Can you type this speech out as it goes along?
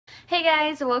Hey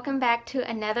guys, welcome back to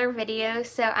another video.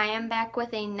 So I am back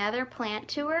with another plant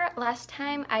tour. Last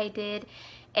time I did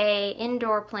a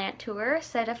indoor plant tour,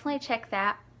 so definitely check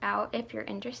that out if you're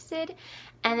interested.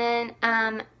 And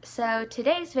then so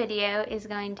today's video is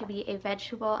going to be a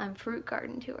vegetable and fruit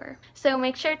garden tour. So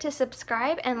make sure to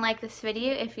subscribe and like this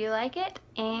video if you like it.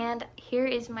 And here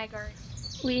is my garden.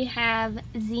 We have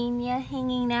Xenia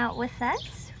hanging out with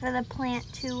us for the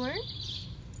plant tour.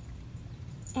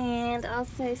 And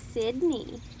also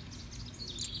Sydney.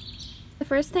 The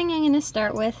first thing I'm going to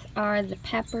start with are the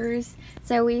peppers.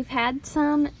 So we've had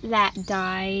some that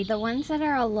died. The ones that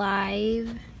are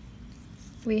alive,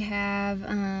 we have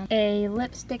a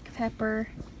lipstick pepper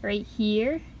right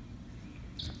here,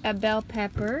 a bell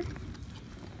pepper,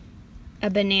 a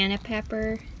banana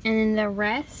pepper, and then the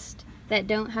rest that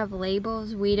don't have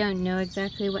labels, we don't know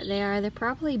exactly what they are. They're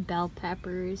probably bell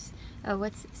peppers. Oh,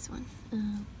 what's this one?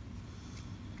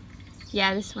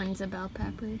 Yeah, this one's a bell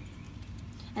pepper.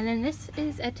 And then this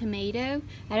is a tomato.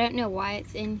 I don't know why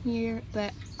it's in here,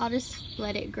 but I'll just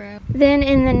let it grow. Then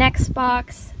in the next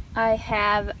box, I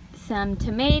have some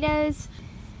tomatoes.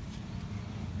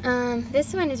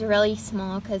 This one is really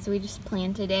small because we just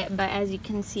planted it, but as you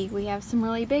can see, we have some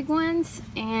really big ones,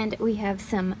 and we have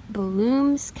some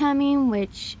blooms coming,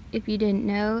 which if you didn't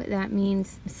know, that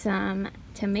means some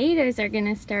tomatoes are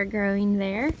gonna start growing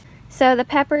there. So the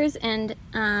peppers and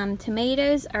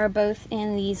tomatoes are both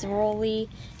in these rolly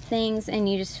things, and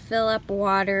you just fill up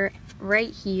water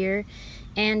right here.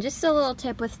 And just a little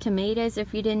tip with tomatoes,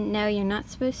 if you didn't know, you're not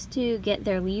supposed to get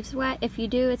their leaves wet. If you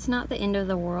do, it's not the end of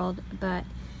the world, but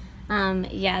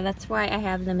yeah, that's why I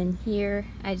have them in here.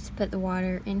 I just put the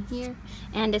water in here,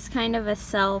 and it's kind of a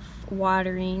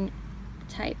self-watering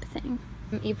type thing.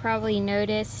 You probably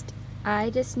noticed I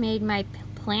just made my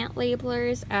plant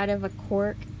labelers out of a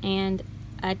cork and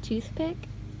a toothpick.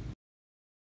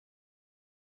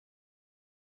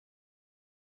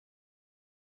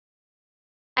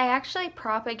 I actually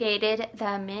propagated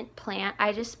the mint plant.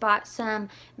 I just bought some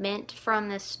mint from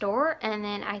the store, and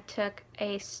then I took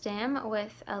a stem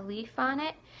with a leaf on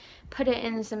it, put it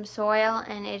in some soil,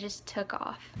 and it just took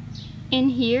off. In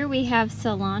here we have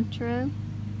cilantro.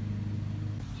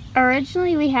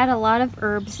 Originally we had a lot of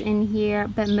herbs in here,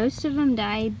 but most of them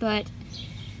died, but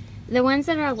the ones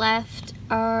that are left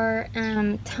are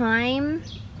thyme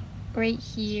right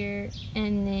here,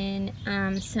 and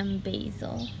then some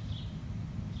basil.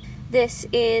 This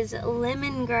is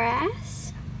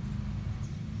lemongrass,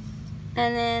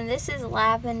 and then this is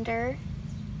lavender,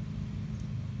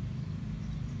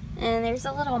 and there's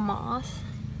a little moth.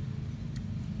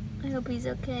 I hope he's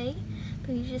okay,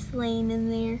 but he's just laying in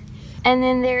there. And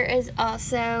then there is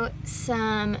also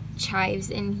some chives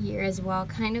in here as well,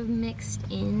 kind of mixed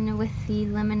in with the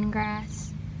lemongrass.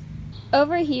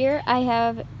 Over here I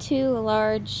have two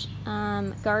large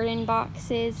garden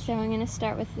boxes, so I'm going to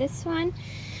start with this one.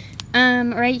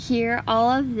 Right here,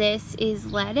 all of this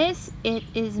is lettuce. It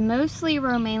is mostly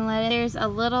romaine lettuce. There's a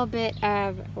little bit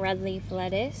of red leaf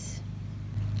lettuce.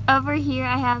 Over here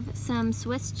I have some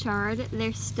Swiss chard.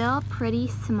 They're still pretty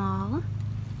small.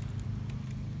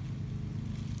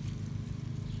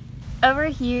 Over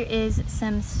here is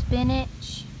some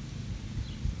spinach.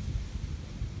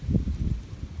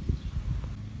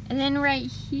 And then right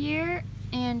here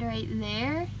and right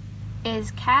there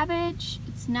is cabbage.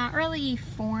 It's not really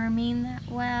forming that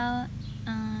well.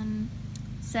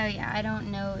 So yeah, I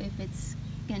don't know if it's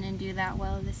gonna do that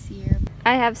well this year.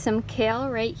 I have some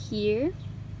kale right here.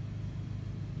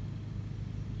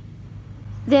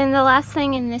 Then the last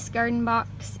thing in this garden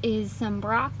box is some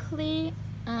broccoli.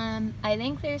 I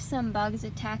think there's some bugs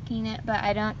attacking it, but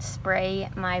I don't spray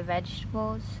my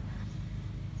vegetables.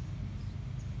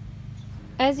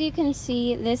 As you can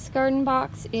see, this garden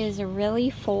box is really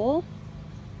full.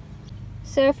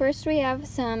 So first we have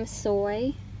some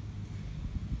soy.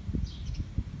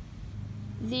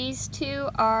 These two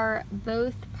are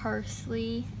both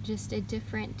parsley, just a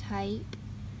different type.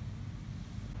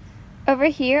 Over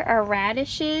here are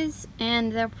radishes,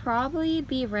 and they'll probably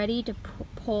be ready to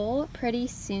pull pretty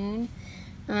soon.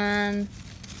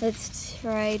 Let's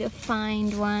try to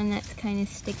find one that's kind of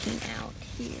sticking out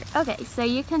here. Okay, so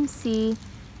you can see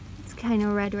it's kind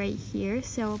of red right here,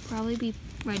 so it'll probably be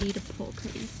ready to pull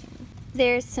pretty soon.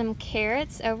 There's some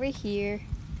carrots over here,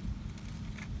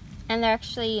 and they're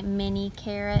actually mini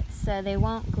carrots, so they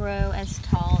won't grow as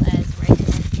tall as regular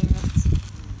carrots.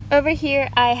 Over here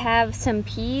I have some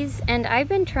peas, and I've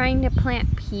been trying to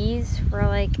plant peas for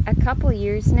like a couple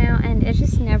years now, and it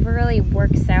just never really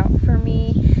works out for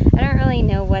me. I don't really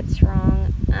know what's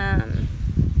wrong,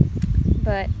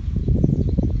 but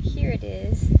here it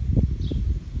is.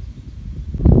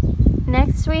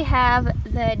 Next we have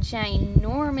the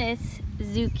ginormous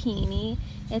zucchini.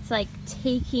 It's like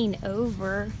taking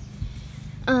over.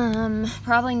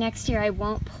 Probably next year I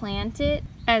won't plant it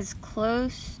as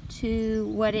close to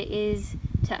what it is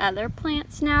to other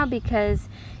plants now, because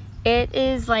it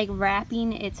is like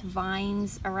wrapping its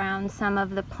vines around some of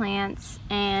the plants,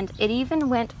 and it even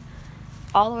went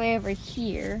all the way over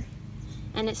here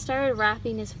and it started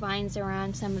wrapping its vines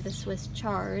around some of the Swiss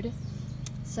chard.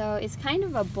 So it's kind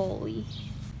of a bully.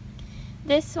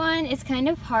 This one is kind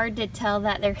of hard to tell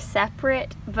that they're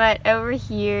separate, but over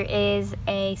here is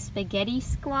a spaghetti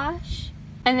squash.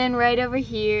 And then right over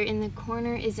here in the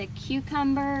corner is a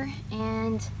cucumber,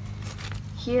 and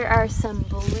here are some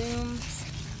blooms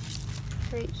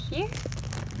right here.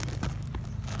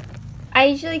 I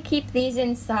usually keep these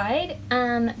inside,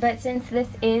 but since this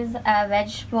is a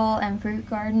vegetable and fruit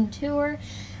garden tour,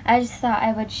 I just thought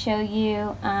I would show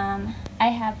you. I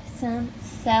have some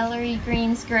celery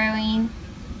greens growing,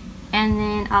 and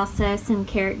then also some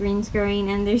carrot greens growing,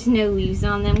 and there's no leaves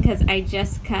on them because I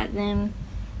just cut them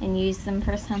and used them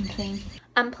for something.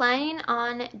 I'm planning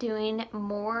on doing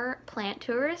more plant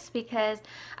tours because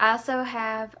I also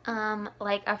have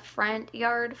like a front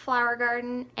yard flower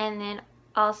garden, and then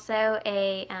also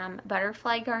a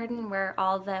butterfly garden where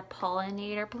all the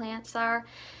pollinator plants are.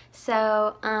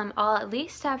 So I'll at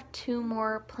least have 2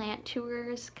 more plant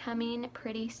tours coming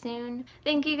pretty soon.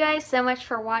 Thank you guys so much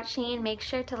for watching. Make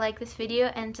sure to like this video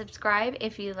and subscribe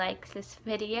if you like this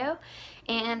video,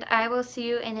 and I will see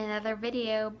you in another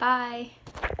video. Bye.